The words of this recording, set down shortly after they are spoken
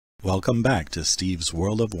Welcome back to Steve's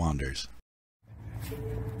World of Wonders.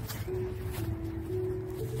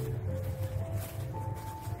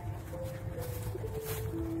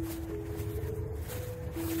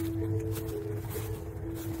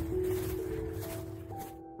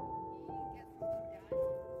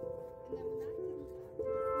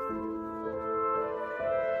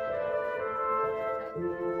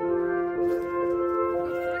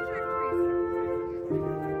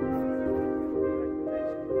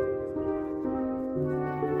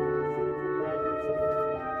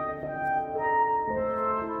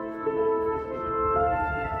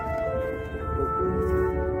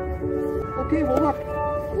 Okay, well look,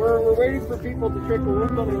 we're waiting for people to trickle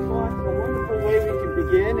in, but I thought a wonderful way we can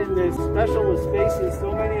begin in this specialist spaces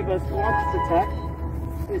so many of us want to protect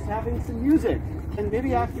is having some music. And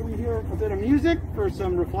maybe after we hear a bit of music for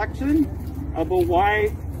some reflection about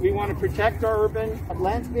why we want to protect our urban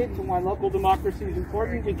landscapes and why local democracy is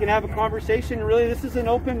important, we can have a conversation. Really, this is an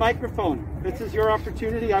open microphone. This is your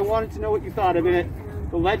opportunity. I wanted to know what you thought of it.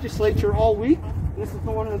 The legislature all week, this is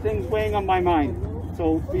one of the things weighing on my mind.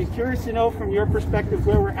 So be curious to know from your perspective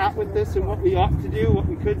where we're at with this and what we ought to do, what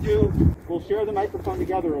we could do. We'll share the microphone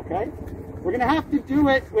together, okay? We're going to have to do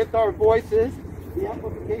it with our voices. The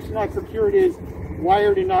Amplification Act secured is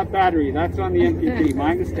wired and not battery. That's on the MPP.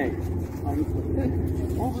 My mistake.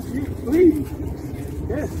 Over to you, please.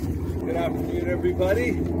 Yes. Good afternoon,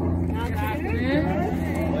 everybody. Good afternoon.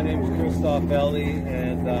 My name is Christoph Ellie,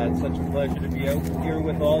 and it's such a pleasure to be out here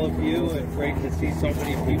with all of you, and great to see so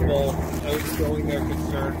many people out showing their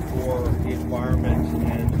concern for the environment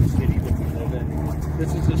and the city that we live in.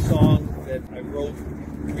 This is a song that I wrote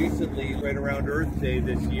recently, right around Earth Day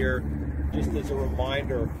this year, just as a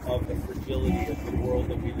reminder of the fragility of the world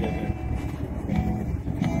that we live in.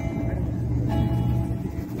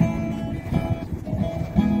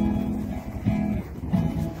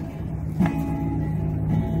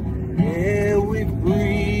 Yeah, we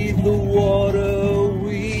breathe the water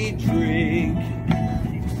we drink,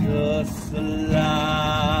 keeps us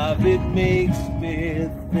alive, it makes me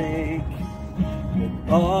think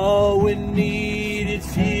that all we need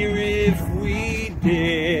is here if we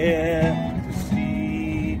dare to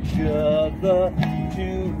see each other,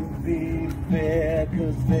 to be fair,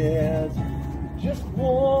 'cause there's just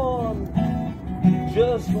one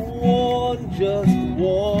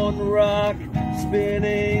rock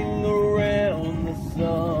spinning around the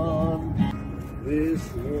sun. This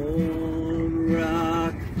one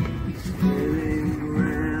rock spinning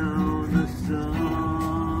around the sun.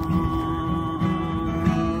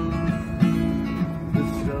 The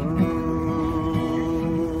sun.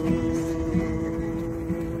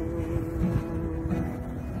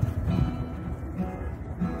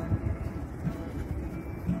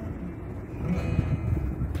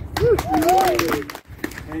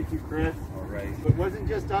 Thank you, Chris. All right. It wasn't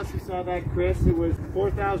just us who saw that, Chris. It was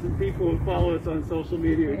 4,000 people who follow us on social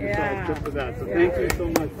media who decided to for that. So thank you so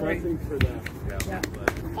much. Blessings for that. Yeah.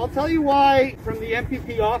 I'll tell you why, from the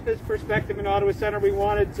MPP office perspective in Ottawa Centre, we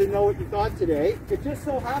wanted to know what you thought today. It just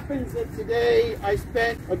so happens that today I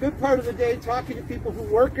spent a good part of the day talking to people who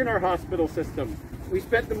work in our hospital system. We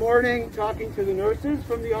spent the morning talking to the nurses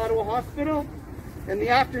from the Ottawa Hospital, and the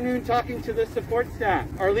afternoon talking to the support staff.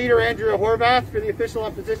 Our leader, Andrea Horvath, for the official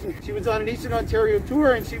opposition, she was on an Eastern Ontario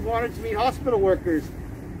tour and she wanted to meet hospital workers.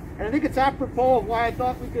 And I think it's apropos of why I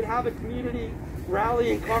thought we could have a community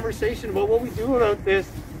rally and conversation about what we do about this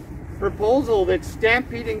proposal that's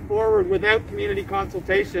stampeding forward without community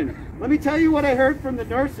consultation. Let me tell you what I heard from the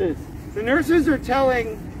nurses. The nurses are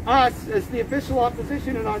telling us, as the official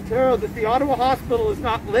opposition in Ontario, that the Ottawa Hospital is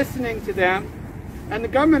not listening to them, and the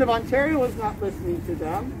government of Ontario is not listening to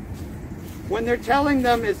them when they're telling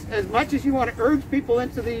them as much as you want to urge people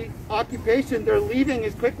into the occupation, they're leaving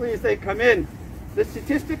as quickly as they come in. The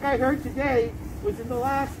statistic I heard today was in the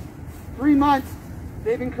last 3 months,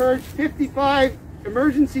 they've encouraged 55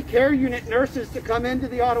 emergency care unit nurses to come into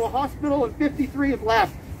the Ottawa Hospital, and 53 have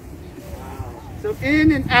left. So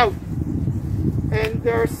in and out. And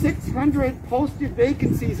there are 600 posted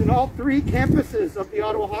vacancies in all 3 campuses of the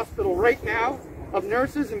Ottawa Hospital right now, of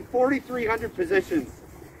nurses in 4,300 positions.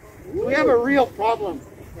 We have a real problem.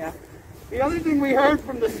 Yeah. The other thing we heard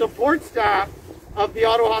from the support staff of the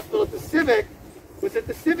Ottawa Hospital at the Civic was that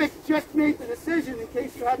the Civic just made the decision, in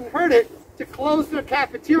case you hadn't heard it, to close their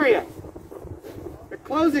cafeteria. They're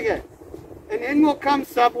closing it. And in will come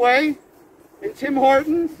Subway and Tim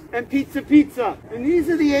Hortons and Pizza. And these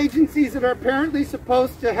are the agencies that are apparently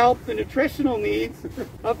supposed to help the nutritional needs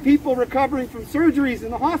of people recovering from surgeries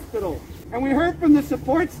in the hospital. And we heard from the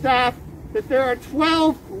support staff that there are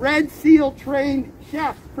 12 Red Seal trained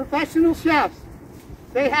chefs, professional chefs,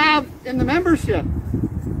 they have in the membership,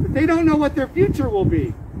 but they don't know what their future will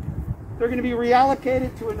be. They're going to be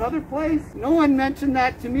reallocated to another place. No one mentioned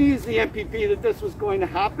that to me as the MPP that this was going to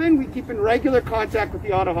happen. We keep in regular contact with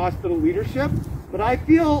the Ottawa Hospital leadership, but I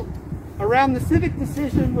feel around the civic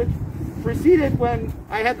decision which preceded when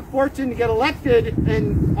I had the fortune to get elected,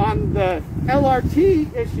 and on the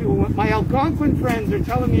LRT issue, my Algonquin friends are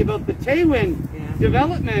telling me about the Taywin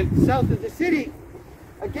development south of the city.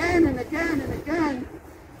 Again and again and again,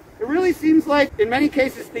 it really seems like in many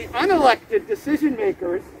cases the unelected decision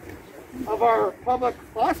makers of our public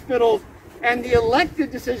hospitals and the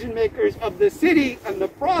elected decision makers of the city and the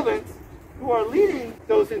province who are leading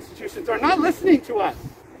those institutions are not listening to us.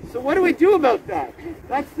 So what do we do about that?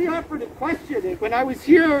 That's the operative question. And when I was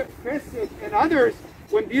here, Chris and others,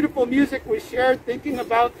 when beautiful music was shared thinking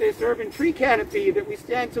about this urban tree canopy that we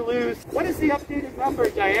stand to lose, what is the updated number,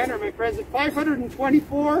 Diane, or my friends, at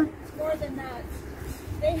 524? It's more than that.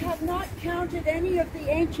 They have not counted any of the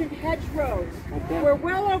ancient hedgerows. Okay. We're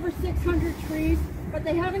well over 600 trees, but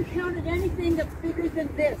they haven't counted anything that's bigger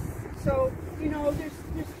than this. So, you know, there's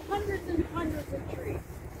hundreds and hundreds of trees.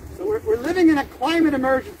 So we're living in a climate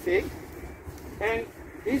emergency, and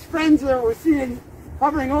these friends that we're seeing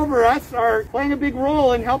hovering over us are playing a big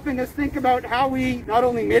role in helping us think about how we not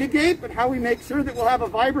only mitigate, but how we make sure that we'll have a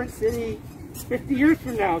vibrant city 50 years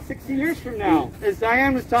from now, 60 years from now. As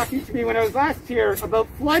Diane was talking to me when I was last here about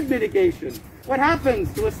flood mitigation. What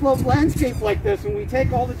happens to a sloped landscape like this when we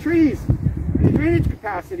take all the trees and the drainage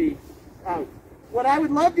capacity out? What I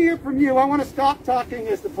would love to hear from you, I want to stop talking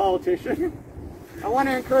as the politician. I want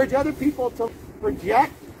to encourage other people to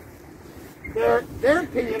project their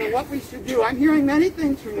opinion on what we should do. I'm hearing many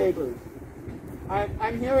things from neighbors.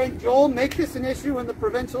 I'm hearing, Joel, make this an issue in the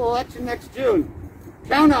provincial election next June.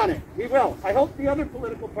 Count on it. We will. I hope the other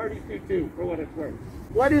political parties do too, for what it's worth.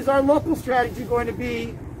 What is our local strategy going to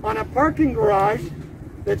be on a parking garage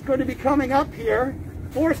that's going to be coming up here,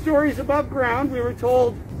 4 stories above ground? We were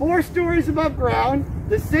told 4 stories above ground,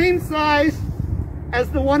 the same size as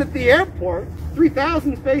the one at the airport,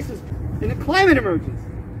 3,000 spaces in a climate emergency.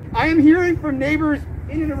 I am hearing from neighbors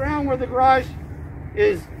in and around where the garage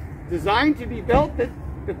is designed to be built that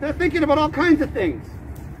they're thinking about all kinds of things.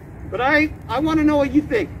 But I want to know what you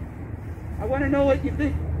think. I want to know what you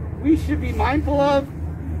think we should be mindful of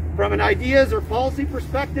from an ideas or policy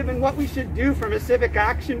perspective, and what we should do from a civic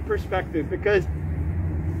action perspective. Because,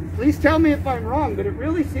 please tell me if I'm wrong, but it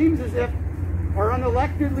really seems as if our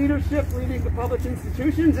unelected leadership leading the public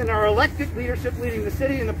institutions and our elected leadership leading the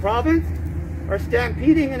city and the province are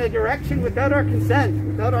stampeding in a direction without our consent,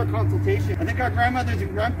 without our consultation. I think our grandmothers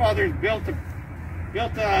and grandfathers built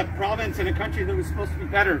a province and a country that was supposed to be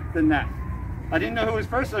better than that. I didn't know who was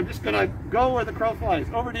first, so I'm just going to go where the crow flies.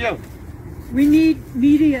 Over to you. We need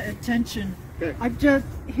media attention. Okay.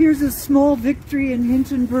 Here's a small victory in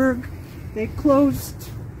Hintonburg. They closed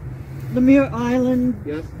Lemire Island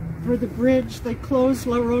Yes. for the bridge. They closed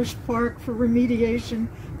La Roche Park for remediation.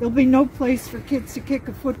 There'll be no place for kids to kick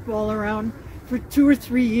a football around for 2 or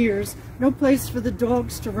 3 years. No place for the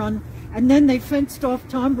dogs to run. And then they fenced off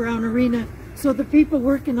Tom Brown Arena so the people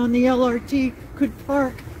working on the LRT could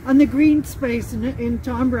park on the green space in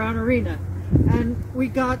Tom Brown Arena. And we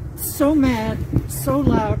got so mad, so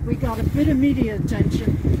loud, we got a bit of media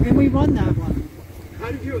attention, and we won that one.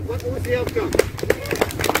 How did you, what was the outcome?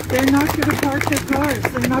 They're not going to park their cars.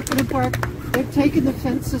 They're not going to park. They're taking the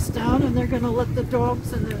fences down, and they're going to let the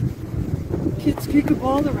dogs and the kids kick a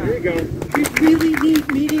ball around. There you go. We really need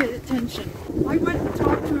media attention. I went and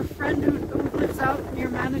talked to a friend who lives out near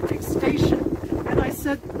Manotick Station, and I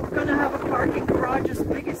said, we're going to have a parking garage as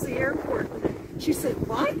big as the airport. She said,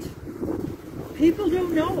 what? People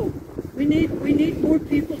don't know. We need more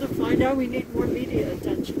people to find out. We need more media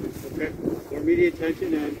attention. Okay. More media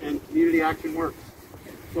attention and community action works.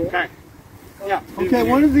 Okay. Yeah. Okay,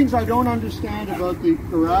 one of the things I don't understand about the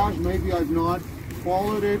garage, maybe I've not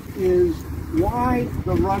followed it, is why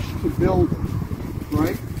the rush to build it,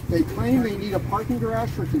 right? They claim they need a parking garage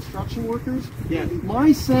for construction workers. Yeah.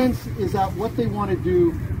 My sense is that what they want to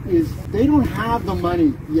do is they don't have the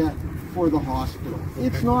money yet for the hospital.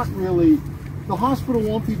 It's not really, the hospital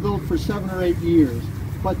won't be built for 7 or 8 years,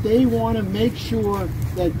 but they want to make sure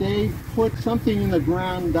that they put something in the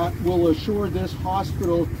ground that will assure this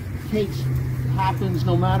hospital happens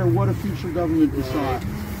no matter what a future government decides.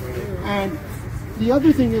 And the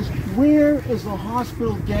other thing is, where is the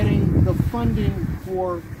hospital getting the funding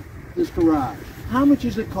for this garage? How much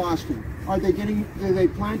is it costing? Do they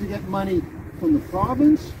plan to get money from the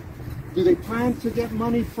province? Do they plan to get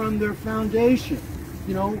money from their foundation?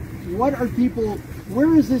 You know,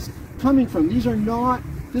 where is this coming from?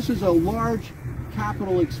 This is a large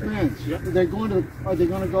capital expense. Are they going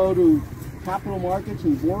to go to capital markets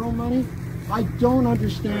and borrow money? I don't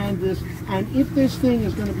understand this. And if this thing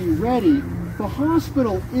is going to be ready, the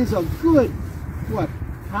hospital is a good, what,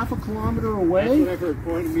 half a kilometer away? That's what I've heard,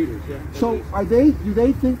 400 meters, yeah. So do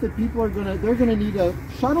they think that people they're going to need a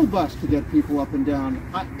shuttle bus to get people up and down?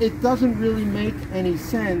 It doesn't really make any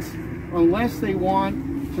sense unless they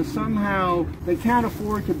want to somehow, they can't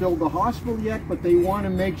afford to build the hospital yet, but they want to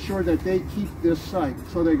make sure that they keep this site.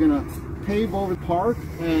 So they're going to pave over the park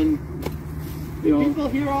and, you know. People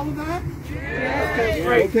hear all of that?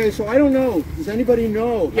 Okay, so I don't know. Does anybody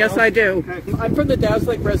know? Yes, I do. Okay. I'm from the Dow's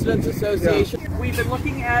Lake Residents Association. We've been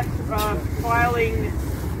looking at filing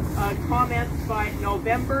comments by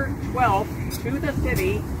November 12th to the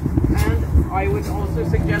city, and I would also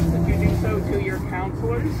suggest that you do so to your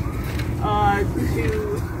councillors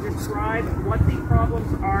to describe what the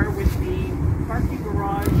problems are with the parking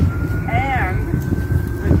garage and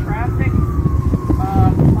the traffic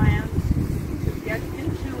plans to get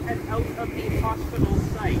into and out of the hospital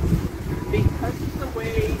site. Because of the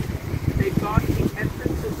way they've got the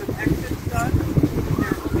entrances and exits done,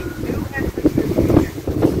 there are only 2 entrances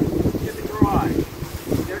to the garage.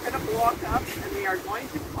 They're going to block up and they are going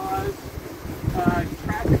to cause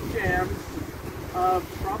traffic jams,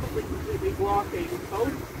 probably completely blocking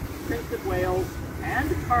both Prince of Wales and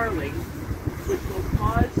Carling, which will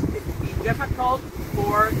cause it to be difficult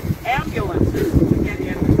for ambulances to get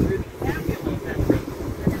in through the ambulance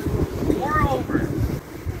entrance. Moreover,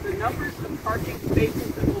 the numbers of parking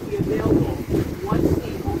spaces that will be available once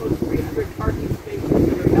the almost 300 parking spaces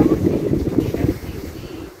that are allocated to the MPP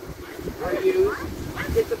are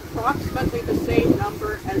used is approximately the same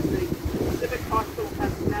number as the Civic Hospital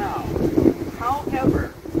has now.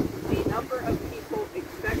 However, the number of people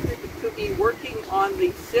expected to be working on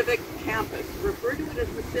the Civic campus, refer to it as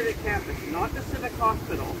the Civic campus, not the Civic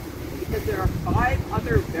Hospital, because there are 5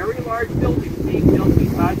 other very large buildings being built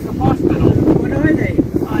besides the hospital. What are they?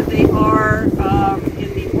 They are,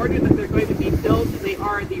 in the order that they're going to be built, they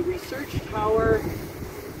are the Research Tower,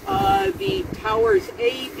 the towers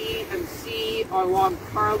A, B, and C along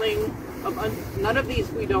Carling. None of these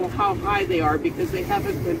we know how high they are because they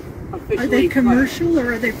haven't been officially. Are they commercial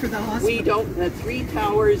or are they for the hospital? We don't. The 3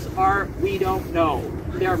 towers are, we don't know.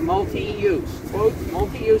 They're multi-use, quote,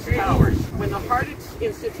 multi-use towers. When the Heart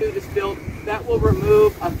Institute is built, that will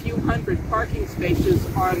remove a few hundred parking spaces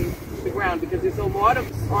on the ground because there's a lot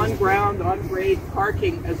of on-ground, on-grade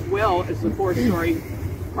parking as well as the 4-story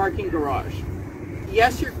parking garage.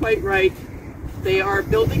 Yes, you're quite right. They are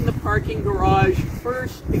building the parking garage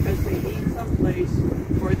first because they need some place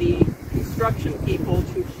for the construction people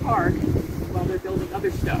to park while they're building other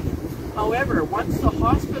stuff. However, once the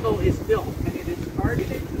hospital is built, and it is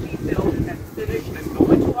targeted to be built and finished and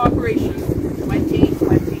go into operation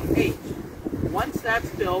 2028, once that's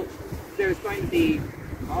built, there's going to be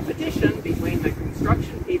competition between the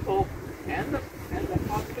construction people and the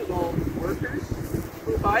hospital workers,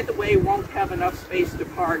 who, by the way, won't have enough space to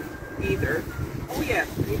park either. Oh yes,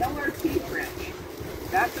 the LRT trench.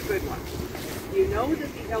 That's a good one. You know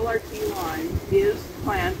that the LRT line is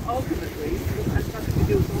planned ultimately, it has nothing to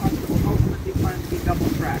do with the hospital, ultimately planned to be double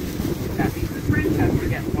track. That means the trench has to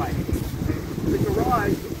get widened. The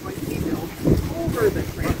garage is going to be built over the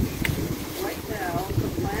trench. Right now, the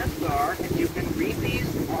plans are, and you can read these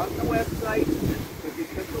on the website, the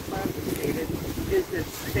official plans are stated, is that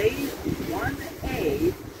phase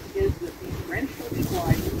 1A is that the trench will be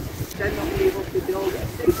widened, then they'll be able to build a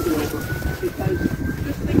 6-over. Because,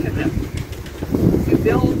 just think of this. You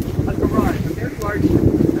build a garage, a very large,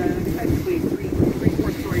 technically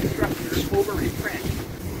 3-4-story structure over a trench.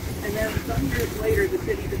 And then some years later, the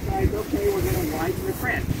city decides, okay, we're going to widen the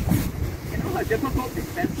trench. You know how difficult,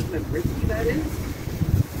 expensive, and risky that is?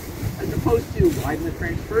 As opposed to widen the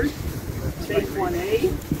trench first, phase 1A,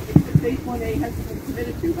 because phase 1A hasn't been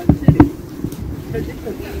committed to by the city. Because it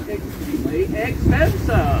could be extremely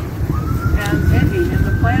expensive. And ending in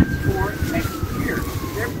the plans for next year.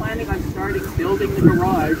 They're planning on starting building the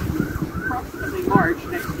garage approximately March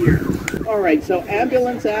next year. All right, so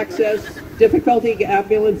ambulance access, difficulty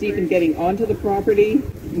ambulance even getting onto the property,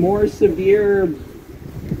 more severe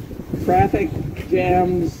traffic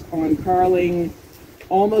jams on Carling,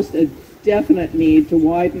 almost a definite need to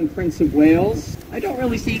widen Prince of Wales. I don't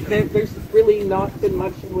really see, there's really not been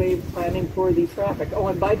much in the way of planning for the traffic. Oh,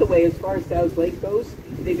 and by the way, as far as Dow's Lake goes,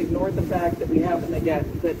 they've ignored the fact that we happen to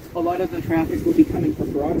get that a lot of the traffic will be coming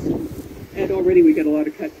from Bronson. And already we get a lot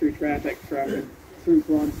of cut-through traffic through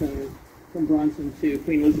Bronson, from Bronson to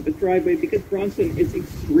Queen Elizabeth Driveway, because Bronson is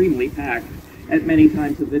extremely packed at many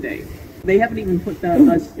times of the day. They haven't even put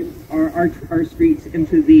our streets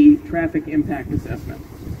into the traffic impact assessment.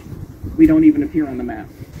 We don't even appear on the map.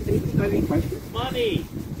 Any questions? Money!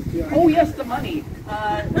 Oh yes, the money.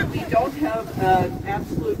 We don't have an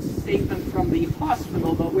absolute statement from the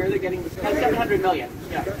hospital about where they're getting the $700 million.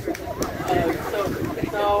 Yeah.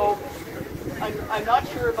 So I'm not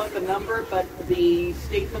sure about the number, but the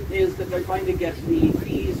statement is that they're going to get the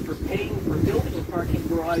fees for paying for building a parking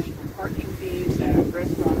garage, parking fees and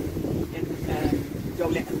restaurant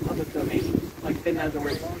and public donations. Like, in other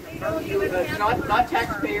words, not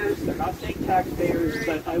taxpayers. They're not saying taxpayers,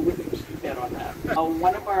 but I wouldn't bet on that.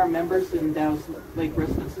 One of our members in Dow's Lake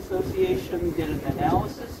Residents Association did an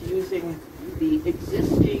analysis using the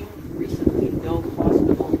existing recently built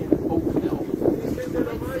hospital in Oakville,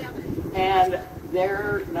 and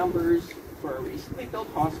their numbers for a recently built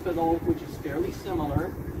hospital, which is fairly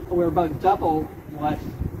similar, were about double what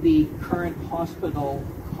the current hospital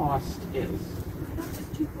cost is.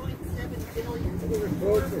 2.7 billion for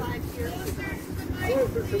 4 or 5 years.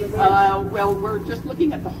 Well, we're just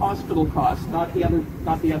looking at the hospital cost, not the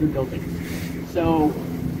other buildings. So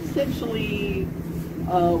essentially,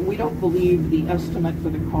 we don't believe the estimate for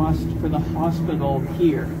the cost for the hospital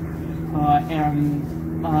here.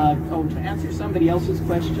 To answer somebody else's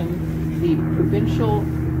question, the provincial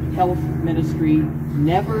health ministry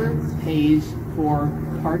never pays for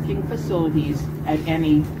parking facilities at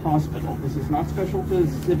any hospital. This is not special to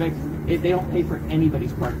Civic. They don't pay for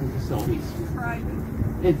anybody's parking facilities.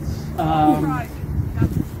 It's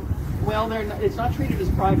well, it's not treated as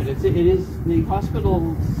private. It is the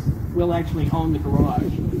hospitals will actually own the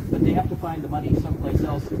garage, but they have to find the money someplace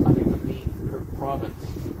else other than the province.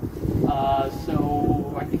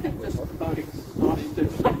 So I think I'm just about exhausted.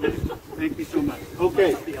 Thank you so much.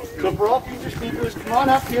 Okay, so for all future speakers, come on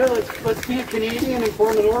up here. Let's be a Canadian and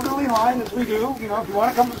form an orderly line as we do. You know, if you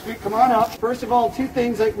want to come to speak, come on up. First of all, two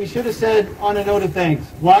things that we should have said on a note of thanks.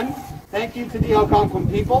 One, thank you to the Algonquin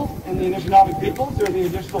people and the Anishinaabe peoples. They're the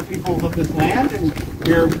additional people of this land, and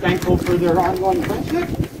we're thankful for their ongoing friendship.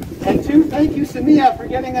 And two, thank you, Samia, for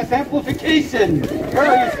getting us amplification.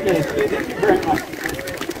 Very useful. Thank you very much.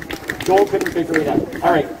 Joel couldn't figure it out.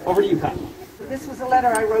 All right, over to you, Pat. This was a letter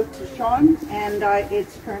I wrote to Sean, and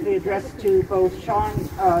it's currently addressed to both Sean,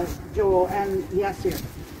 Joel, and Yasir.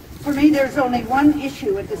 For me, there's only one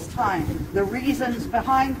issue at this time: the reasons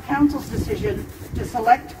behind Council's decision to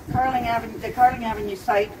select the Carling Avenue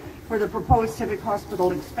site for the proposed Civic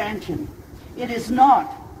Hospital expansion. It is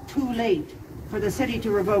not too late for the city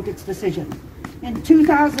to revoke its decision. In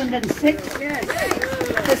 2006,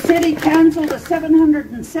 the city cancelled a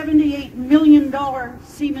 $778 million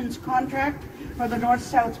Siemens contract for the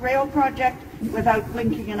North-South Rail project without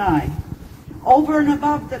blinking an eye. Over and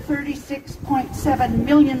above the $36.7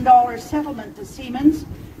 million settlement to Siemens,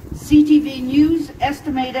 CTV News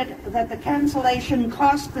estimated that the cancellation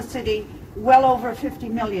cost the city well over $50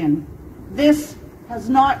 million. This has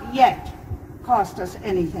not yet cost us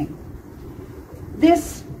anything.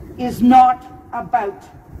 This is not about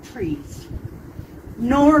trees,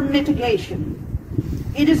 nor mitigation.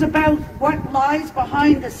 It is about what lies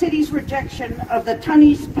behind the city's rejection of the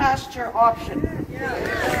Tunney's Pasture option.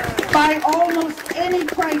 By almost any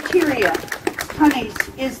criteria, Tunney's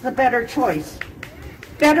is the better choice.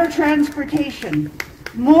 Better transportation,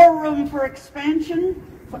 more room for expansion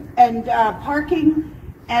and parking,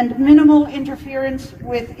 and minimal interference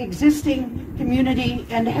with existing community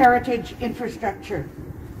and heritage infrastructure.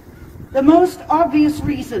 The most obvious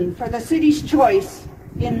reason for the city's choice,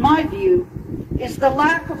 in my view, is the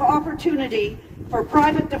lack of opportunity for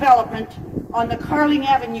private development on the Carling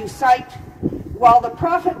Avenue site, while the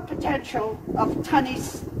profit potential of the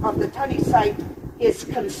Tunney site is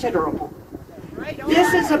considerable.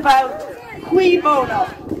 This is about cui bono.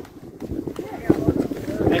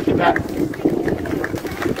 Thank you, Pat.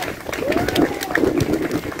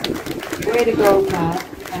 Way to go, Pat.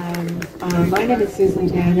 My name is Susan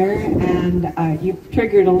Tanner, and you've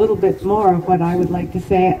triggered a little bit more of what I would like to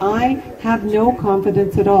say. I have no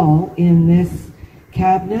confidence at all in this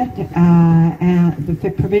cabinet at the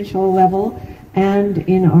provincial level and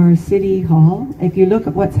in our city hall. If you look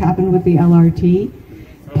at what's happened with the LRT,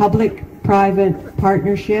 public-private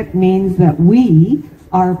partnership means that we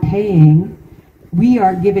are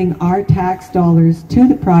giving our tax dollars to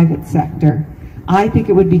the private sector. I think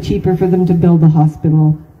it would be cheaper for them to build the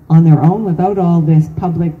hospital on their own without all this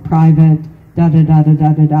public-private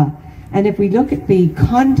da-da-da-da-da-da-da. And if we look at the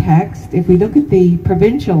context, if we look at the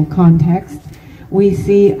provincial context, we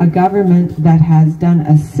see a government that has done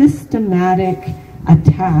a systematic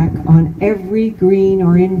attack on every green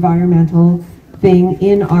or environmental thing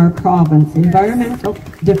in our province. Environmental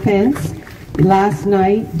Defense last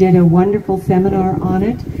night did a wonderful seminar on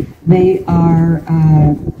it. They are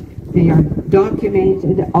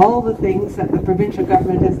documented all the things that the provincial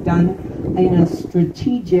government has done in a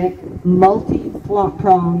strategic,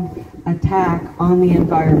 multi-pronged attack on the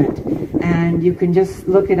environment. And you can just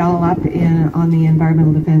look it all up on the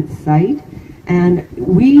Environmental Defense site. And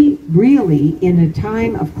we really, in a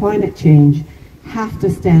time of climate change, have to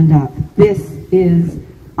stand up. This is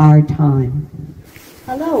our time.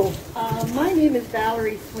 Hello, my name is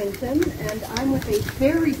Valerie Swinton, and I'm with a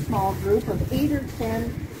very small group of 8 or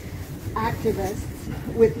 10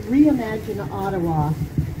 activists with Reimagine Ottawa.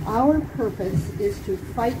 Our purpose is to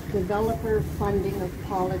fight developer funding of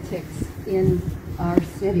politics in our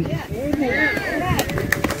city.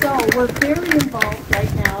 So we're very involved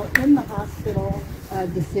right now in the hospital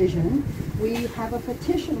decision. We have a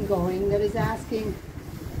petition going that is asking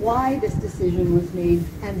why this decision was made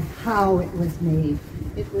and how it was made.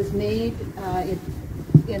 It was made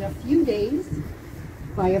in a few days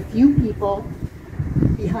by a few people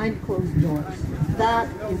behind closed doors. That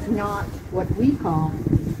is not what we call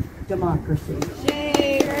democracy.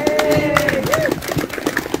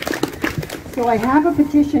 So I have a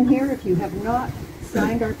petition here. If you have not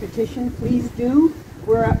signed our petition, please do.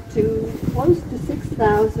 We're up to close to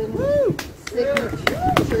 6,000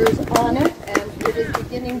 signatures on it, and it is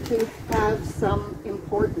beginning to have some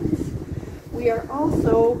importance. We are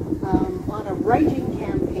also on a writing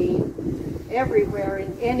campaign everywhere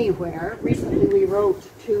and anywhere. Recently we wrote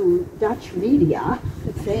to Dutch media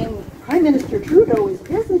saying, Prime Minister Trudeau is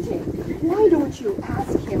visiting. Why don't you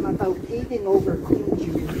ask him about paving over Queen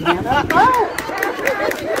Julianna Park?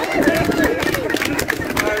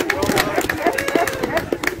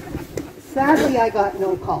 Sadly, I got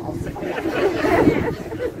no calls.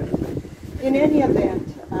 In any event,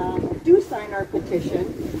 do sign our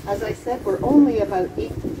petition. As I said, we're only about 8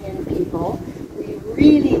 to 10 people. We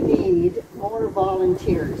really need more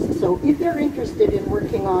volunteers. So if you're interested in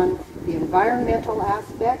working on the environmental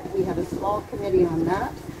aspect, we have a small committee on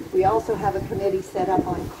that. We also have a committee set up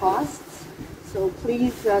on costs. So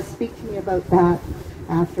please speak to me about that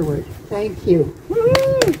afterward. Thank you.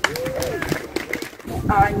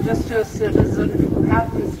 I'm just a citizen who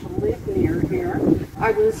happens to live near here.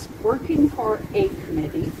 I was working for a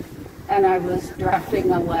committee, and I was drafting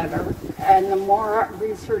a letter, and the more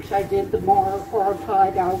research I did, the more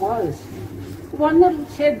horrified I was. One little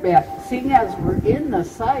tidbit, seeing as we're in the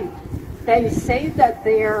site, they say that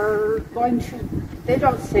they're going to, they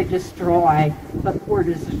don't say destroy, but the word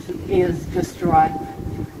is destroy,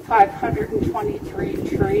 523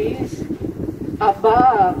 trees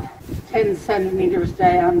above 10 centimeters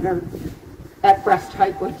diameter at breast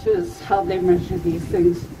height, which is how they measure these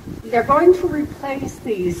things. They're going to replace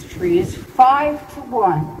these trees 5 to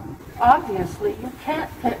 1. Obviously, you can't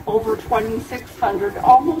fit over 2,600,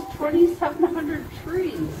 almost 2,700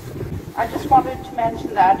 trees. I just wanted to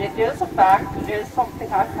mention that. It is a fact. It is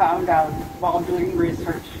something I found out while doing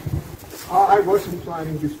research. I wasn't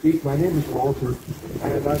planning to speak. My name is Walter,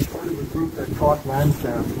 and I'm part of a group that caught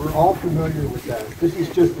Lansdowne. We're all familiar with that. This is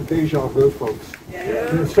just a deja vu, folks.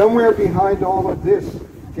 And somewhere behind all of this,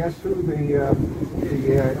 guess who the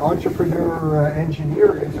entrepreneur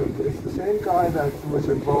engineer is? It's the same guy that was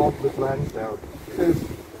involved with Lansdowne.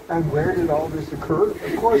 And where did all this occur?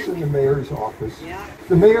 Of course, in the mayor's office.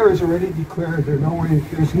 The mayor has already declared there's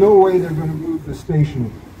no way they're going to move the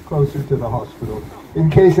station closer to the hospital, in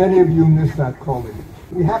case any of you missed that calling.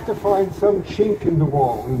 We have to find some chink in the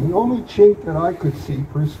wall, and the only chink that I could see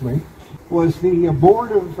personally was the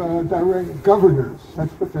board of governors.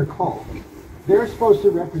 That's what they're called. They're supposed to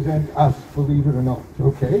represent us, believe it or not,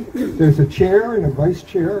 okay? There's a chair and a vice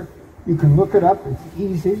chair. You can look it up, it's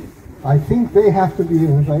easy. I think they have to be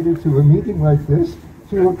invited to a meeting like this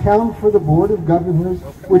to account for the board of governors,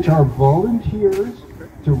 which are volunteers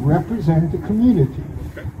to represent the community.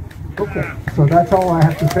 Okay, so that's all I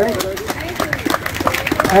have to say.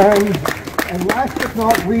 And last but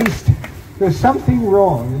not least, there's something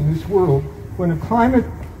wrong in this world when a climate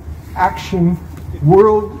action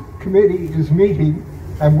world committee is meeting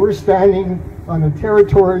and we're standing on a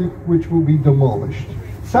territory which will be demolished.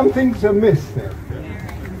 Something's amiss there.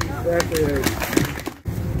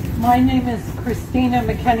 My name is Christina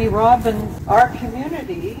McKenney-Robbins. Our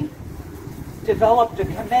community developed a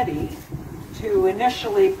committee to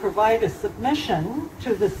initially provide a submission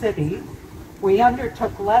to the city. We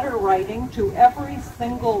undertook letter writing to every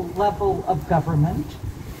single level of government.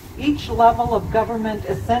 Each level of government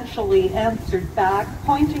essentially answered back,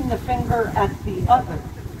 pointing the finger at the other.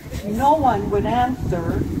 No one would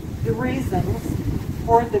answer the reasons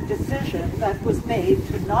for the decision that was made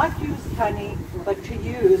to not use Tunney, but to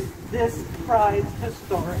use this prized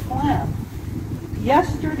historic land.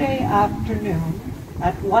 Yesterday afternoon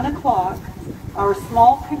at 1 o'clock, our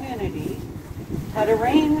small community had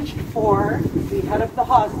arranged for the head of the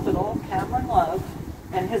hospital, Cameron Love,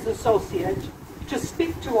 and his associate to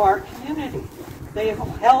speak to our community. They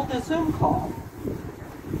held a Zoom call.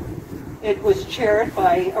 It was chaired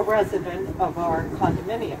by a resident of our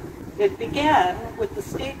condominium. It began with the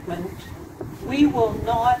statement, "We will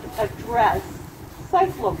not address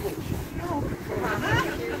site location."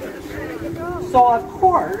 So of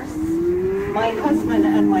course, my husband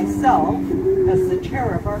and myself, as the chair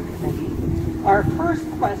of our committee, our first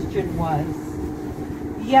question was,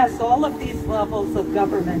 yes, all of these levels of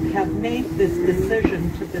government have made this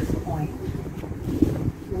decision to this point.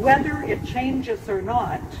 Whether it changes or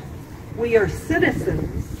not, we are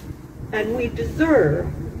citizens and we deserve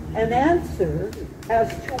an answer as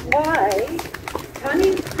to why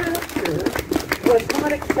Tunney's Pasture was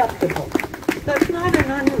not acceptable. That's not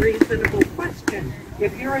an unreasonable question.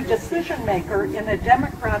 If you're a decision maker in a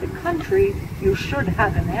democratic country, you should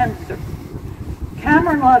have an answer.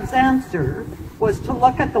 Cameron Love's answer was to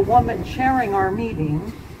look at the woman chairing our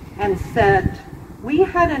meeting and said, we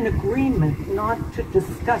had an agreement not to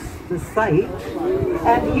discuss the site,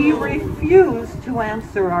 and he refused to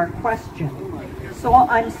answer our question. So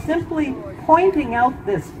I'm simply pointing out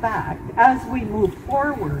this fact as we move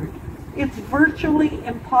forward. It's virtually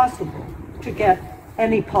impossible to get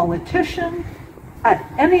any politician at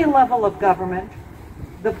any level of government,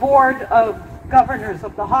 the board of governors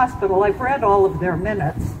of the hospital, I've read all of their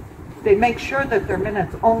minutes. They make sure that their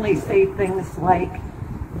minutes only say things like,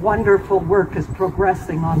 wonderful work is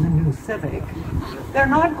progressing on the new Civic.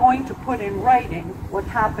 They're not going to put in writing what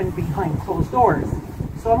happened behind closed doors.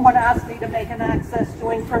 So I'm going to ask you to make an access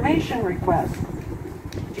to information request.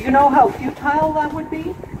 Do you know how futile that would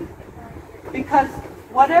be? Because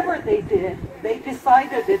whatever they did, they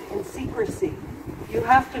decided it in secrecy. You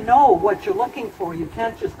have to know what you're looking for. You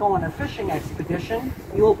can't just go on a fishing expedition.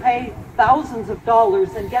 You will pay thousands of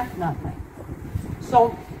dollars and get nothing.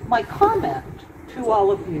 So my comment to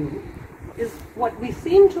all of you is what we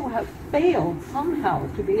seem to have failed somehow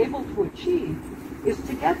to be able to achieve is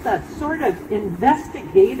to get that sort of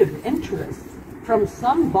investigative interest from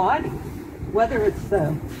somebody, whether it's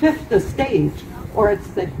the Fifth Estate or it's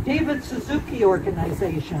the David Suzuki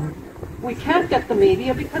organization. We can't get the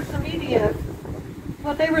media because the media,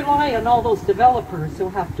 well, they rely on all those developers who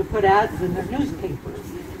have to put ads in their newspapers.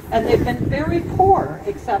 And they've been very poor,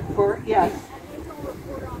 except for, yes,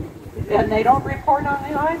 and they don't report on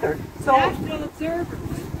it either. So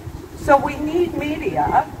we need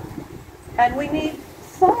media, and we need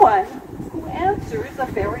someone who answers a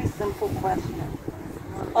very simple question.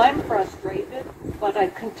 I'm frustrated, but I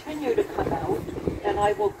continue to come out, and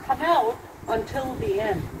I will come out until the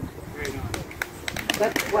end.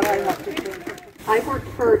 That's what I have to do. I worked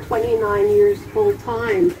for 29 years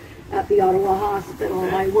full-time at the Ottawa Hospital.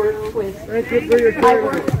 I worked with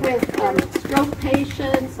stroke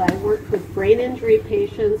patients, I worked with brain injury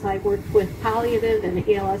patients, I worked with palliative and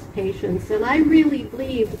ALS patients, and I really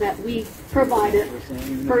believed that we provided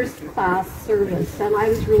first-class service, and I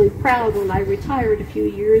was really proud when I retired a few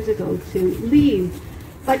years ago to leave.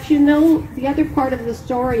 But you know, the other part of the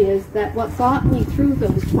story is that what got me through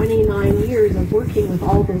those 29 years of working with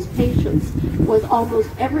all those patients was almost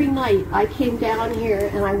every night I came down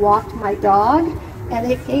here and I walked my dog, and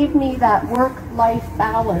it gave me that work-life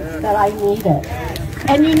balance that I needed.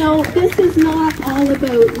 And you know, this is not all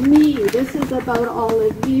about me. This is about all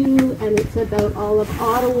of you, and it's about all of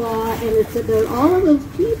Ottawa, and it's about all of those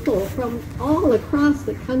people from all across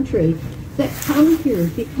the country that come here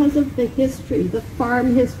because of the history, the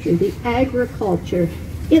farm history, the agriculture.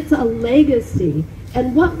 It's a legacy.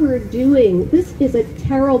 And what we're doing, this is a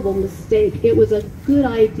terrible mistake. It was a good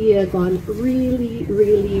idea gone really,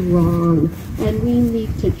 really wrong. And we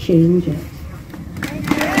need to change it.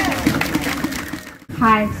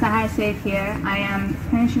 Hi, Sahai Saif here. I am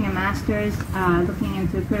finishing a master's looking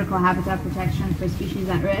into critical habitat protection for species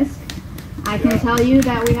at risk. I can tell you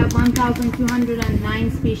that we have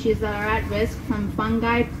 1,209 species that are at risk, from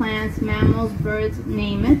fungi, plants, mammals, birds,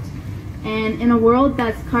 name it. And in a world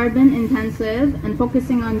that's carbon intensive and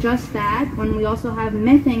focusing on just that, when we also have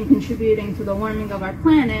methane contributing to the warming of our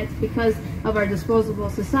planet because of our disposable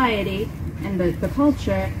society and the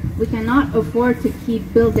culture, we cannot afford to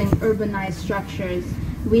keep building urbanized structures.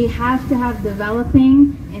 We have to have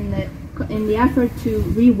developing in the effort to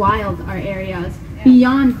rewild our areas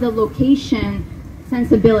beyond the location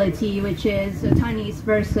sensibility, which is Tunney's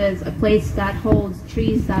versus a place that holds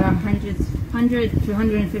trees that are 100 to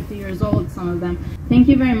 150 years old, some of them. Thank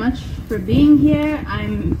you very much for being here.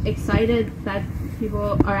 I'm excited that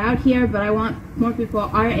people are out here, but I want more people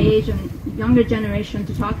our age and younger generation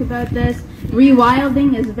to talk about this.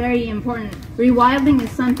 Rewilding is very important. Rewilding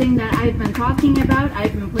is something that I've been talking about,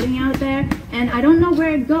 I've been putting out there, and I don't know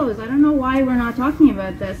where it goes. I don't know why we're not talking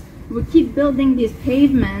about this. We keep building these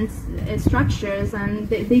pavements, structures, and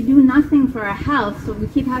they do nothing for our health, so we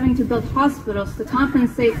keep having to build hospitals to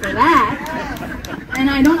compensate for that. And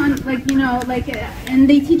I don't, and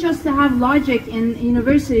they teach us to have logic in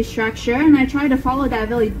university structure, and I try to follow that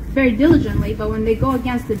very diligently, but when they go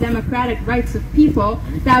against the democratic rights of people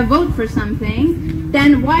that vote for something,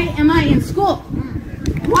 then why am I in school?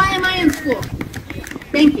 Why am I in school?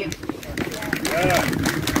 Thank you.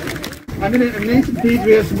 I'm going to name some keys.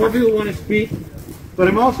 We have some more people who want to speak, but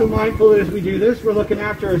I'm also mindful that as we do this, we're looking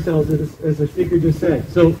after ourselves, as the speaker just said.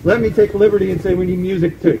 So let me take liberty and say we need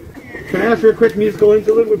music too. Can I ask for a quick musical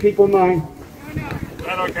interlude with people in mind? Is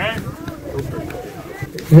that okay?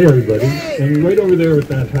 Hey everybody, and right over there with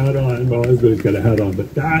that hat on, well, everybody's got a hat on,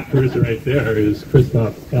 but that person right there is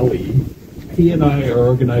Christoph Ellie. He and I are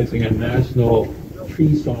organizing a national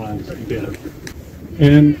tree songs event.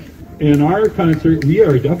 And in our concert, we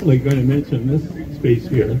are definitely going to mention this space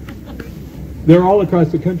here. They're all across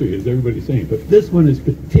the country, as everybody's saying, but this one is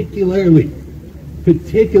particularly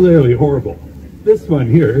horrible. This one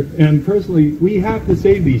here, and personally, we have to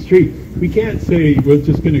save these trees. We can't say we're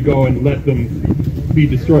just going to go and let them be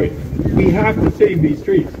destroyed. We have to save these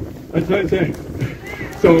trees. That's what I'm saying.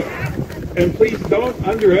 So, and please don't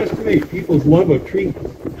underestimate people's love of trees.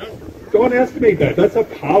 Don't estimate that. That's a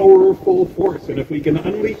powerful force. And if we can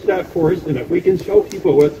unleash that force, and if we can show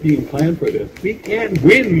people what's being planned for this, we can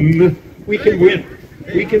win. We can win.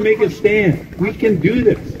 We can make a stand. We can do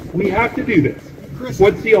this. We have to do this. Chris,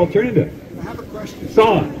 what's the alternative? I have a question.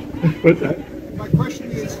 Song. What's that? My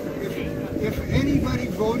question is, if anybody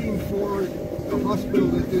voting for the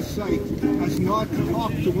hospital at this site has not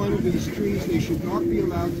talked to one of these trees, they should not be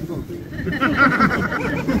allowed to vote.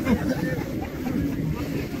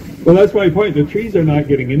 Well, that's my point. The trees are not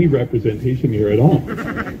getting any representation here at all.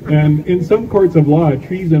 And in some courts of law,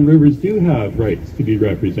 trees and rivers do have rights to be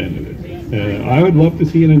represented. I would love to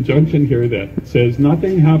see an injunction here that says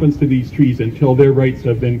nothing happens to these trees until their rights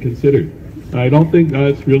have been considered. I don't think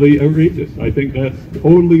that's really outrageous. I think that's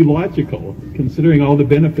totally logical, considering all the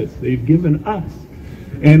benefits they've given us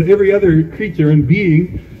and every other creature and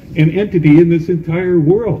being and entity in this entire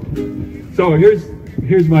world. So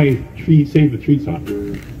here's my tree, Save the Tree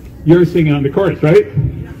song. You're singing on the chorus, right?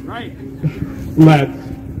 Right. Let's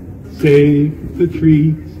save the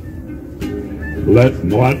trees. Let's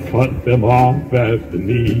not cut them off at the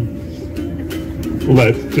knees.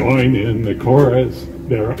 Let's join in the chorus.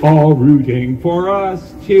 They're all rooting for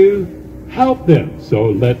us to help them.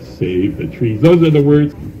 So let's save the trees. Those are the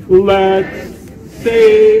words. Let's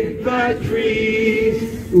save the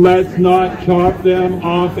trees. Let's not chop them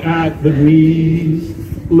off at the knees.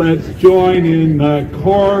 Let's join in the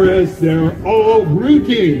chorus. They're all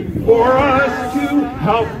rooting for us to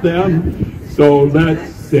help them. So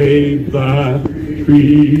let's save the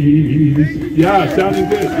trees. Yeah, sounding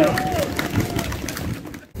good. Yeah.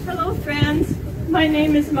 Hello, friends. My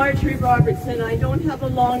name is Marjorie Robertson. I don't have a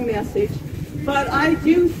long message, but I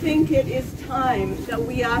do think it is time that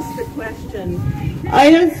we ask the question,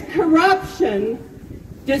 is corruption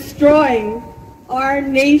destroying our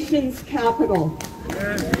nation's capital?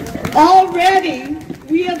 Already,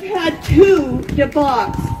 we have had two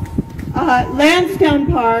debacles, Lansdowne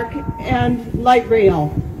Park and Light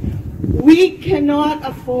Rail. We cannot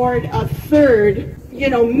afford a third,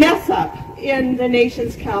 mess up in the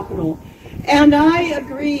nation's capital. And I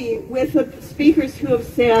agree with the speakers who have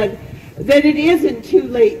said that it isn't too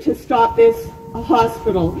late to stop this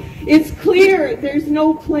hospital. It's clear there's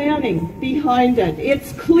no planning behind it.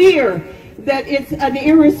 It's clear that it's an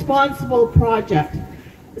irresponsible project.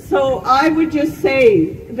 So I would just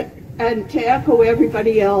say, and to echo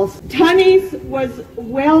everybody else, Tunney's was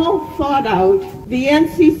well thought out. The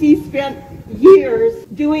NCC spent years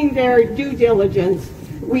doing their due diligence.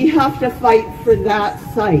 We have to fight for that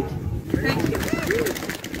site. Thank you.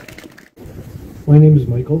 My name is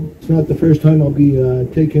Michael. It's not the first time I'll be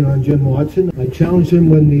taking on Jim Watson. I challenged him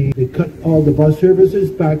when they cut all the bus services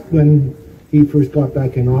back when he first got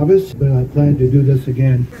back in office, but I plan to do this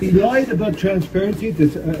again. He lied about transparency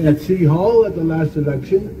at City Hall at the last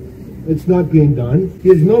election. It's not being done. He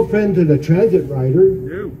is no friend to the transit rider.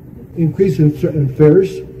 No. Increase in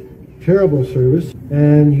fares, terrible service,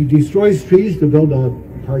 and he destroys trees to build a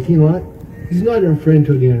parking lot. He's not a friend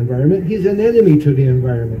to the environment, he's an enemy to the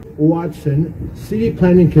environment. Watson, City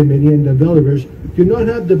Planning Committee and developers do not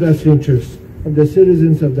have the best interests of the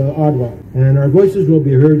citizens of the Ottawa, and our voices will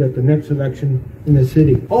be heard at the next election in the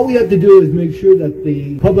city. All we have to do is make sure that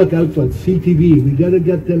the public outlets, CTV, we got to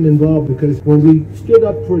get them involved, because when we stood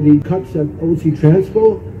up for the cuts at OC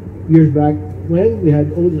Transpo years back when, we had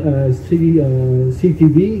CTV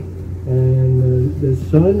and the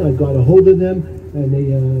Sun. I got a hold of them, and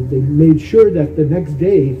they made sure that the next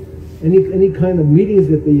day, any kind of meetings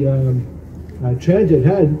that the Transit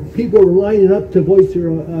had, people were lining up to voice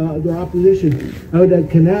their opposition out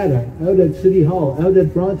at Canada, out at City Hall, out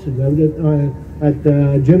at Bronson, out at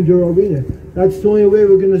Jim Duro Arena. That's the only way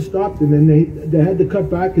we're going to stop them, and they had to cut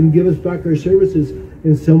back and give us back our services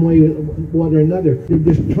in some way, one or another.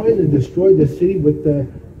 They're just trying to destroy the city with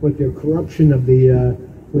their corruption of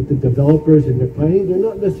with the developers and their planning. They're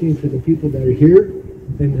not listening to the people that are here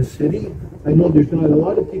in the city. I know there's not a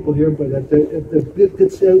lot of people here, but if the bit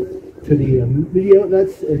gets out to the media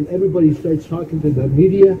outlets and everybody starts talking to the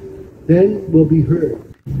media, then we'll be heard.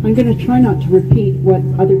 I'm going to try not to repeat what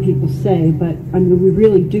other people say, but we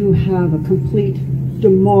really do have a complete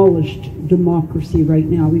demolished democracy right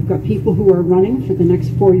now. We've got people who are running for the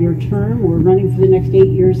next 4-year term or running for the next 8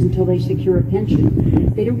 years until they secure a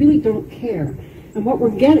pension. They really don't care. And what we're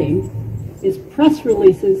getting is press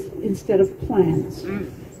releases instead of plans.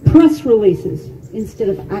 Press releases instead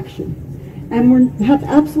of action. And we have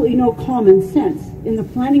absolutely no common sense. In the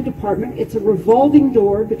planning department, it's a revolving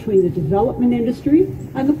door between the development industry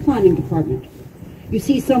and the planning department. You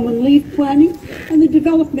see someone leave planning, and the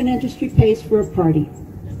development industry pays for a party.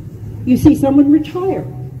 You see someone retire,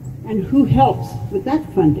 and who helps with that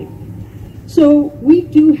funding? So we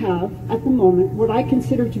do have, at the moment, what I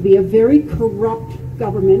consider to be a very corrupt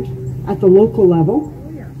government at the local level.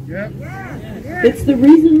 It's the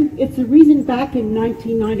reason back in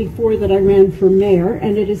 1994 that I ran for mayor,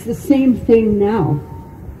 and it is the same thing now.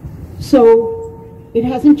 So it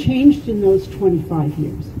hasn't changed in those 25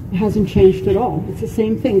 years. It hasn't changed at all. It's the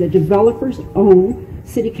same thing. The developers own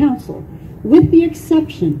city council, with the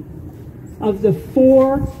exception of the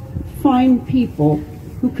 4 fine people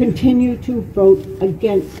who continue to vote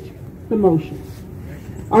against the motion.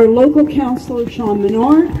 Our local councillor, Sean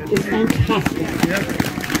Menard, is fantastic.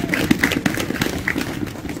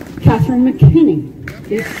 Catherine McKinney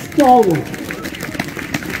is stalwart.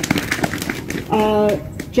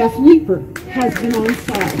 Jeff Leeper has been on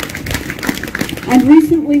side. And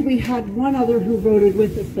recently we had one other who voted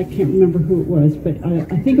with us. I can't remember who it was, but I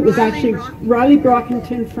think it was actually Riley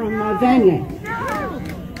Brockington from Vanier.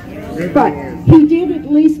 But he did at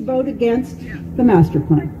least vote against the master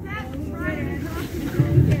plan.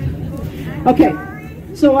 Okay,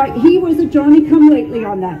 so he was a Johnny-come-lately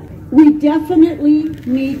on that. We definitely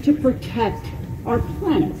need to protect our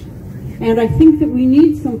planet. And I think that we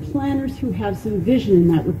need some planners who have some vision in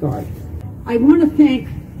that regard. I want to thank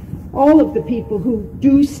all of the people who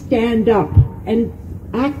do stand up and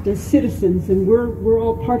act as citizens, and we're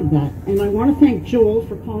all part of that. And I want to thank Joel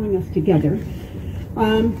for calling us together.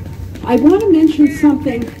 I want to mention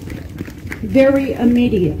something very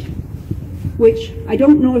immediate, which I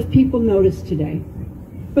don't know if people noticed today,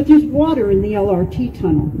 but there's water in the LRT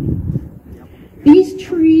tunnel. These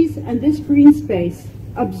trees and this green space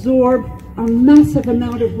absorb a massive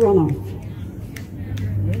amount of runoff.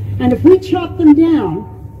 And if we chop them down,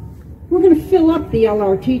 we're going to fill up the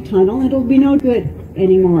LRT tunnel and it'll be no good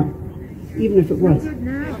anymore, even if it was.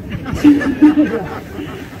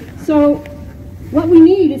 So what we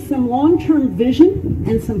need is some long-term vision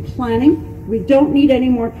and some planning. We don't need any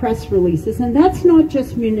more press releases, and that's not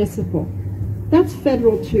just municipal. That's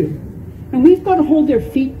federal too. And we've got to hold their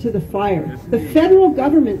feet to the fire. The federal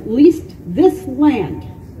government leased this land,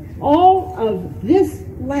 all of this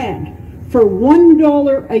land, for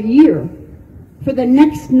 $1 a year for the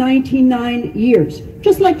next 99 years.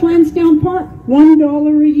 Just like Lansdowne Park,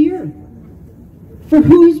 $1 a year. For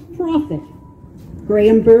whose profit?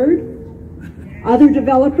 Graham Bird? Other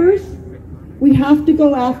developers? We have to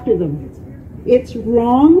go after them. It's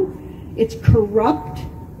wrong, it's corrupt,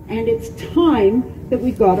 and it's time that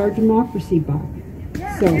we got our democracy back.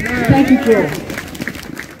 So, thank you, Joel.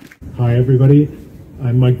 Hi, everybody.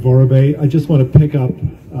 I'm Mike Vorobay. I just want to pick up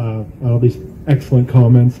on all these excellent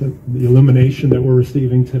comments, the illumination that we're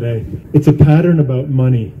receiving today. It's a pattern about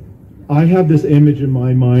money. I have this image in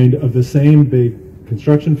my mind of the same big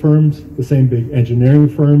construction firms, the same big engineering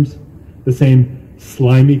firms, the same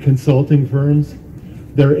slimy consulting firms.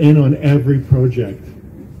 They're in on every project.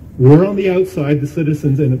 We're on the outside, the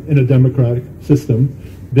citizens in a democratic system.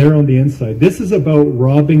 They're on the inside. This is about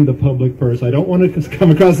robbing the public purse. I don't want to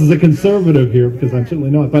come across as a conservative here, because I'm certainly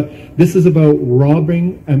not, but this is about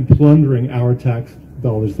robbing and plundering our tax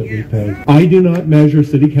dollars that we pay. I do not measure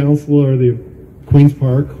City Council or the Queen's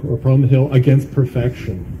Park or Parliament Hill against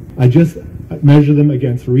perfection. I just measure them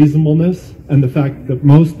against reasonableness and the fact that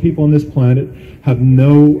most people on this planet have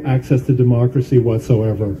no access to democracy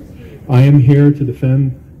whatsoever. I am here to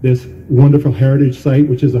defend this wonderful heritage site,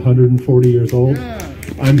 which is 140 years old.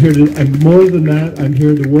 I'm here to, and more than that, I'm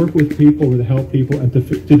here to work with people and to help people and to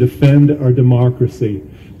defend our democracy.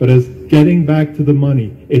 But as getting back to the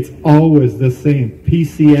money, it's always the same.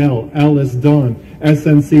 PCL, Ellis Don,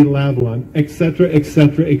 SNC Lavalin, etc.,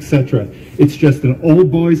 etc., etc. It's just an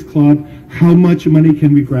old boys club. How much money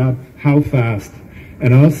can we grab? How fast?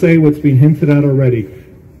 And I'll say what's been hinted at already.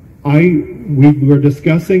 We were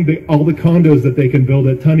discussing all the condos that they can build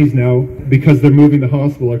at Tunney's now because they're moving the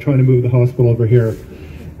hospital or trying to move the hospital over here.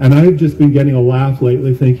 And I've just been getting a laugh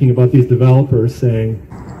lately thinking about these developers saying,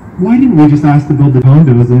 why didn't we just ask to build the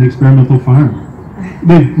condos in the experimental farm?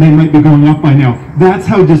 They might be going up by now. That's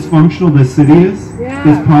how dysfunctional this city is,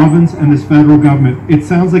 this province and this federal government. It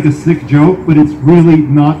sounds like a sick joke, but it's really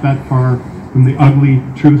not that far from the ugly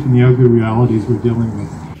truth and the ugly realities we're dealing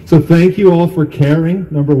with. So thank you all for caring.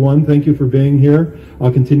 Number one, thank you for being here.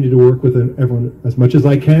 I'll continue to work with everyone as much as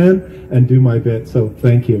I can and do my bit. So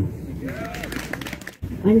thank you.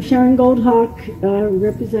 I'm Sharon Goldhawk,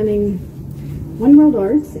 representing One World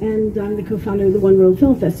Arts, and I'm the co-founder of the One World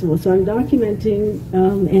Film Festival. So I'm documenting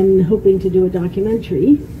and hoping to do a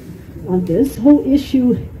documentary on this whole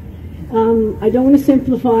issue. I don't want to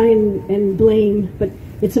simplify and blame, but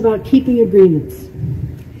it's about keeping agreements.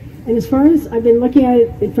 And as far as I've been looking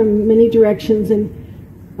at it from many directions, and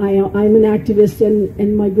I'm an activist,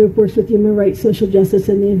 and my group works with human rights, social justice,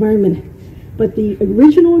 and the environment. But the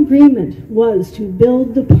original agreement was to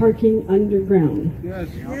build the parking underground. Yes.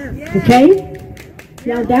 Okay?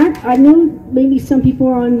 Now that, I know maybe some people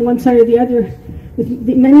are on one side or the other with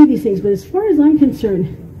many of these things, but as far as I'm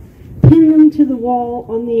concerned, pin them to the wall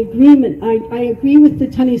on the agreement. I agree with the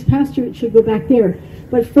Tunney's Pasture, it should go back there.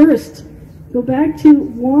 But first, go back to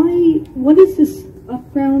what is this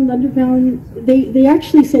upground, underground? They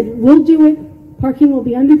actually said, we'll do it, parking will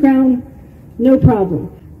be underground, no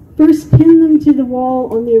problem. First, pin them to the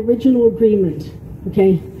wall on the original agreement,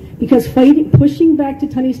 okay? Because pushing back to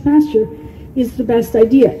Tunney's Pasture is the best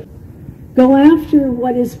idea. Go after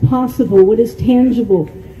what is possible, what is tangible.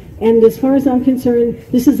 And as far as I'm concerned,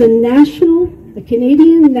 this is a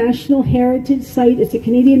Canadian national heritage site. It's a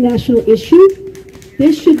Canadian national issue.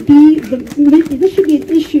 This should be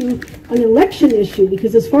an issue, an election issue,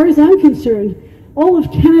 because as far as I'm concerned, all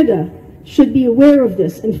of Canada should be aware of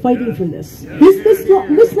this and fighting for this.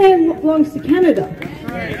 This land belongs to Canada.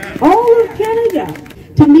 All of Canada.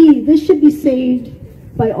 To me, this should be saved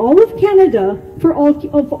by all of Canada for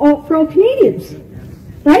all Canadians.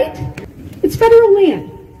 Right? It's federal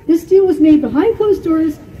land. This deal was made behind closed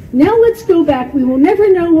doors. Now let's go back. We will never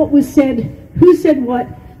know what was said, who said what,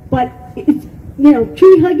 but it's,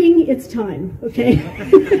 tree hugging, it's time, okay?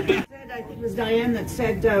 I think it was Diane that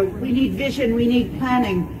said, we need vision, we need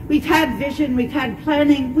planning. We've had vision, we've had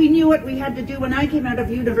planning. We knew what we had to do when I came out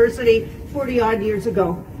of university 40-odd years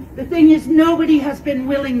ago. The thing is, nobody has been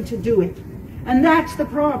willing to do it. And that's the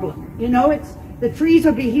problem. It's the trees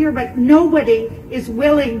will be here, but nobody is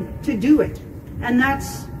willing to do it. And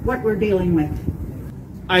that's what we're dealing with.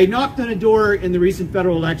 I knocked on a door in the recent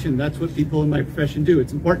federal election. That's what people in my profession do.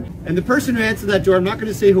 It's important. And the person who answered that door, I'm not going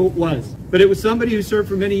to say who it was, but it was somebody who served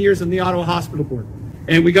for many years on the Ottawa Hospital Board.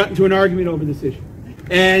 And we got into an argument over this issue.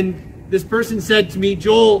 And this person said to me,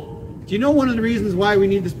 Joel, do you know one of the reasons why we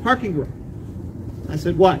need this parking garage? I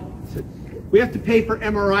said, what? He said, we have to pay for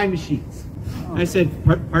MRI machines. I said,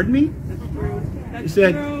 pardon me? He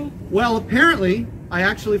said, well, apparently, I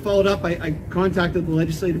actually followed up. I contacted the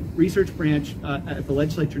legislative research branch at the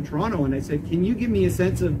legislature in Toronto, and I said, can you give me a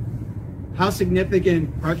sense of how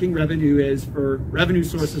significant parking revenue is for revenue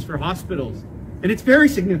sources for hospitals? And it's very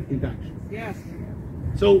significant, actually. Yes.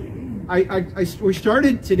 So we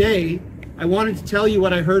started today. I wanted to tell you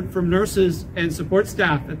what I heard from nurses and support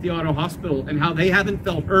staff at the Ottawa Hospital and how they haven't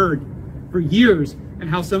felt heard for years, and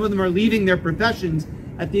how some of them are leaving their professions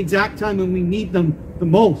at the exact time when we need them the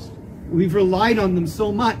most. We've relied on them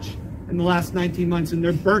so much in the last 19 months, and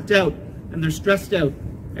they're burnt out and they're stressed out.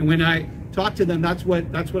 And when I talk to them, that's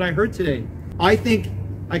what I heard today. I think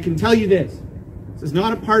I can tell you this. This is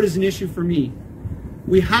not a partisan issue for me.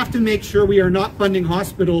 We have to make sure we are not funding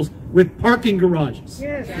hospitals with parking garages.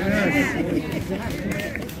 Yes.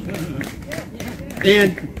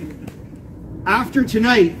 And after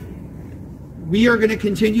tonight, we are going to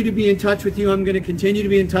continue to be in touch with you. I'm going to continue to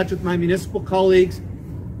be in touch with my municipal colleagues,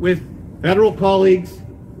 with federal colleagues,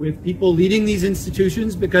 with people leading these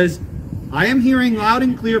institutions, because I am hearing loud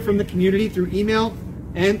and clear from the community through email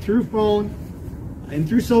and through phone and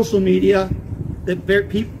through social media that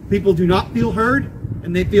people do not feel heard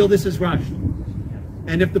and they feel this is rushed.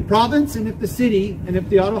 And if the province and if the city and if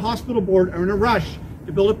the Ottawa Hospital Board are in a rush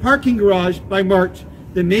to build a parking garage by March,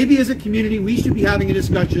 then maybe as a community we should be having a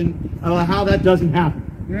discussion about how that doesn't happen.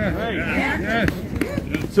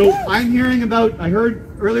 So I'm hearing about, I heard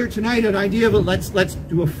earlier tonight an idea of let's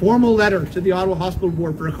do a formal letter to the Ottawa Hospital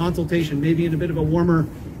Board for a consultation, maybe in a bit of a warmer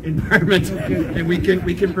environment, and we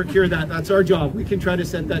can procure that. That's our job. We can try to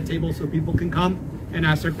set that table so people can come and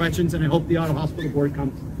ask their questions, and I hope the Ottawa Hospital Board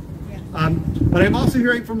comes. But I'm also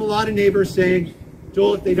hearing from a lot of neighbors saying,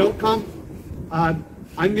 Joel, if they don't come, I'm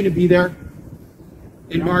going to be there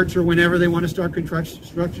in March or whenever they want to start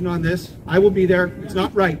construction on this. I will be there. It's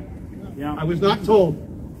not right. I was not told.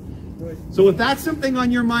 So if that's something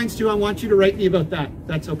on your minds too, I want you to write me about that.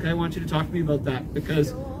 That's okay. I want you to talk to me about that,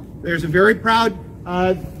 because there's a very proud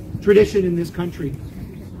tradition in this country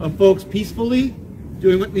of folks peacefully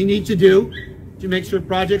doing what we need to do to make sure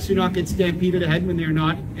projects do not get stampeded ahead when they're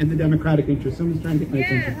not in the democratic interest. Someone's trying to get my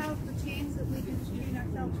attention.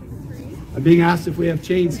 I'm being asked if we have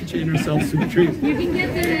chains to chain ourselves to the trees. You can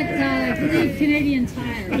get them at Canadian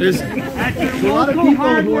Tire. There's a lot of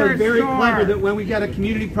people who are very clever that when we get a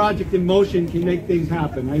community project in motion can make things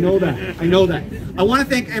happen. I know that. I know that. I want to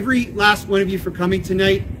thank every last one of you for coming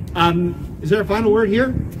tonight. Is there a final word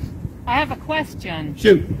here? I have a question.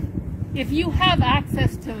 Shoot. If you have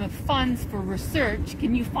access to the funds for research,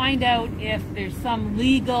 can you find out if there's some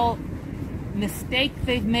legal mistake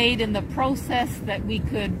they've made in the process that we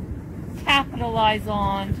could capitalize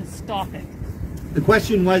on to stop it? The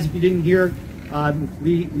question was, if you didn't hear,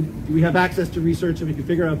 we have access to research and we can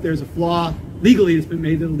figure out if there's a flaw legally that's been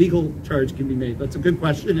made, that a legal charge can be made. That's a good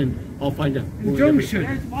question, and I'll find out.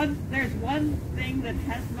 There's one thing that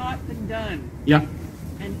has not been done. Yeah.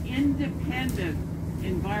 An independent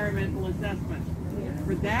environmental assessment.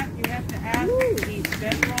 For that, you have to ask the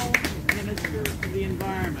federal minister of the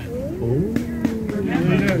environment.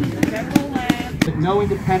 Remember, the federal land. But no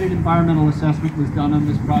independent environmental assessment was done on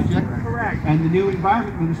this project. Correct. And the new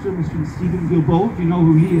environment minister, Mr. Stephen Guilbeault, do you know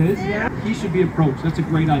who he is? Yeah. He should be approached. That's a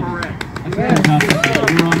great idea. Correct. That's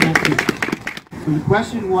fantastic. We're on that too. So the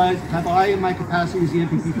question was, have I, in my capacity as the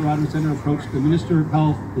MPP for Ottawa Centre, approached the Minister of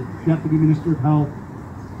Health, the Deputy Minister of Health?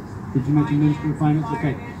 Did you mention Minister of Finance?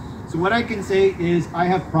 Okay. So what I can say is I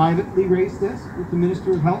have privately raised this with the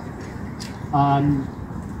Minister of Health.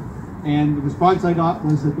 And the response I got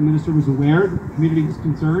was that the minister was aware that the community was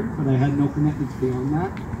concerned, but I had no commitments beyond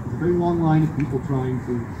that. There's a very long line of people trying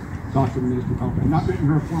to talk to the Minister of Health. I've not written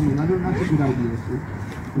her a formal letter, and that's a good idea, so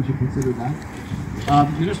we should consider that.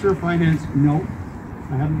 Minister of Finance, no.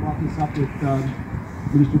 I haven't brought this up with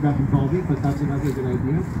Minister Bethany, but that's another good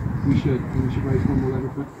idea. We should write a formal letter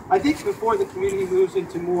for it. I think before the community moves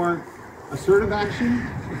into more assertive action,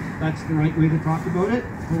 that's the right way to talk about it.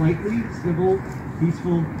 Politely, civil,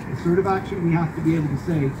 peaceful, assertive action, we have to be able to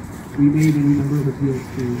say we made any number of appeals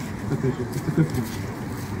to officials. It's a good point.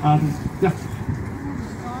 Yeah.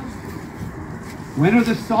 When are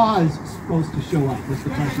the saws supposed to show up? That's the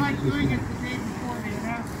question. Like doing it the day before they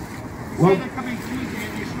announce. Well, they're coming Tuesday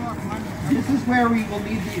and they show up Monday. this is where we will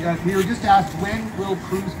need the, we were just asked, when will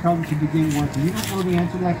crews come to begin working? You don't know the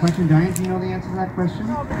answer to that question. Diane, do you know the answer to that question?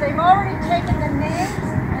 No, but they've already taken the names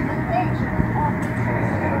and the dates off the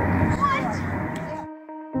trees. What?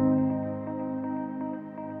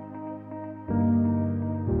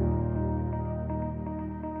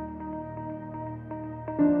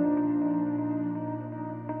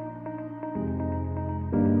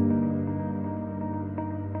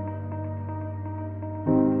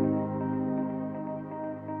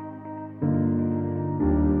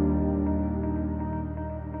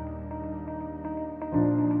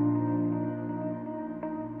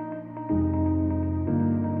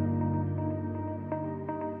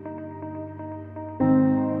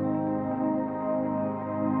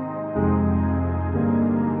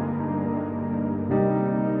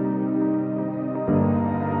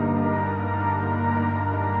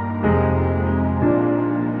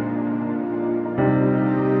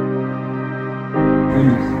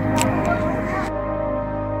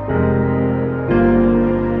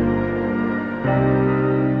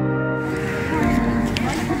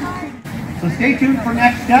 So stay tuned for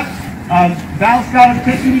next steps. Val's got a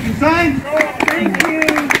petition you can sign.